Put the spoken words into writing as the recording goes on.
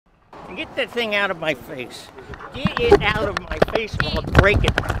Get that thing out of my face. Get it out of my face or I'll break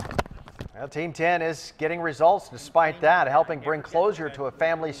it. Well, Team 10 is getting results despite that, helping bring closure to a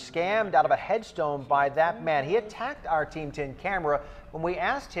family scammed out of a headstone by that man. He attacked our Team 10 camera when we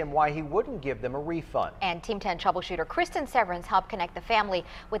asked him why he wouldn't give them a refund. And Team 10 troubleshooter Kristen Severance helped connect the family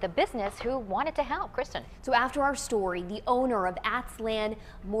with a business who wanted to help. Kristen. So after our story, the owner of Atzlan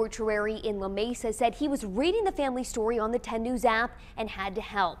Mortuary in La Mesa said he was reading the family story on the 10 News app and had to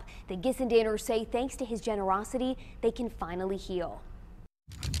help. The Gissendanners say thanks to his generosity, they can finally heal.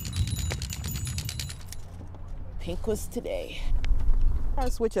 Pink was today. I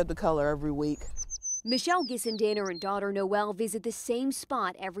switch up the color every week. Michelle Gissendanner and daughter Noelle visit the same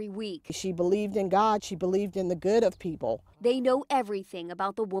spot every week. She believed in God. She believed in the good of people. They know everything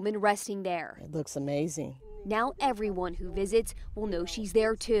about the woman resting there. It looks amazing. Now everyone who visits will know she's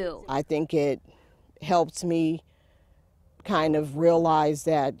there too. I think it helps me kind of realize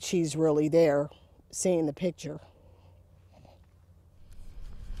that she's really there, seeing the picture.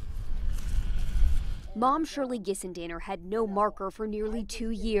 Mom Shirley Gissendanner had no marker for nearly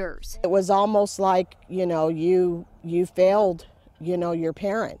 2 years. It was almost like, you failed, your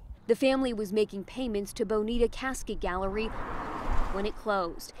parent. The family was making payments to Bonita Casket Gallery when it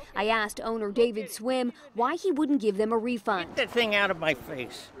closed. I asked owner David Swim why he wouldn't give them a refund. Get that thing out of my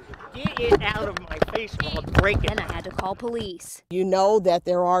face. Get it out of my face or I'll break it. Then I had to call police. You know that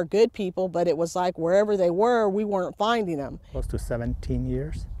there are good people, but it was like wherever they were, we weren't finding them. Close to 17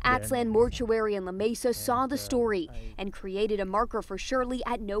 years. Atzlan Mortuary in La Mesa saw the story and created a marker for Shirley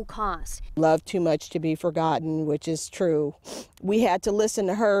at no cost. Love too much to be forgotten, which is true. We had to listen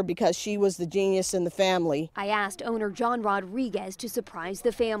to her because she was the genius in the family. I asked owner John Rodriguez to surprise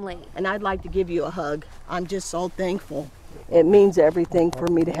the family. And I'd like to give you a hug. I'm just so thankful. It means everything for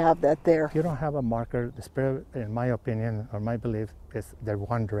me to have that there. If you don't have a marker, the spirit, in my opinion, or my belief, is they're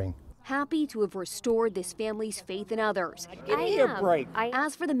wandering. Happy to have restored this family's faith in others. Give me a break.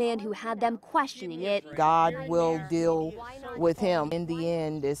 As for the man who had them questioning it, God will deal with him. In the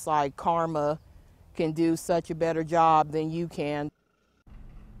end, it's like karma can do such a better job than you can.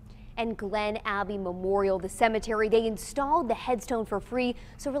 and Glen Abbey Memorial, the cemetery, they installed the headstone for free.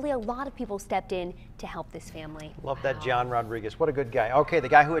 So really a lot of people stepped in to help this family. Love that, John Rodriguez. What a good guy. Okay, the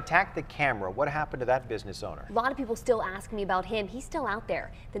guy who attacked the camera, what happened to that business owner? A lot of people still ask me about him. He's still out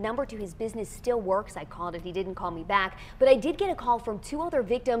there. The number to his business still works. I called it. He didn't call me back. But I did get a call from two other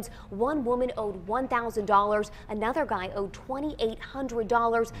victims. One woman owed $1,000. Another guy owed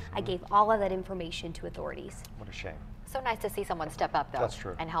 $2,800. I gave all of that information to authorities. What a shame. So nice to see someone step up, though. That's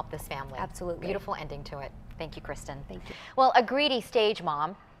true. And help this family. Absolutely. Beautiful ending to it. Thank you, Kristen. Thank you. Well, a greedy stage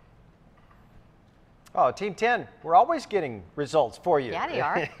mom. Oh, Team 10, we're always getting results for you. Yeah, they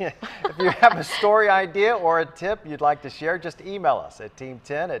are. If you have a story idea or a tip you'd like to share, just email us at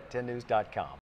team10@10news.com.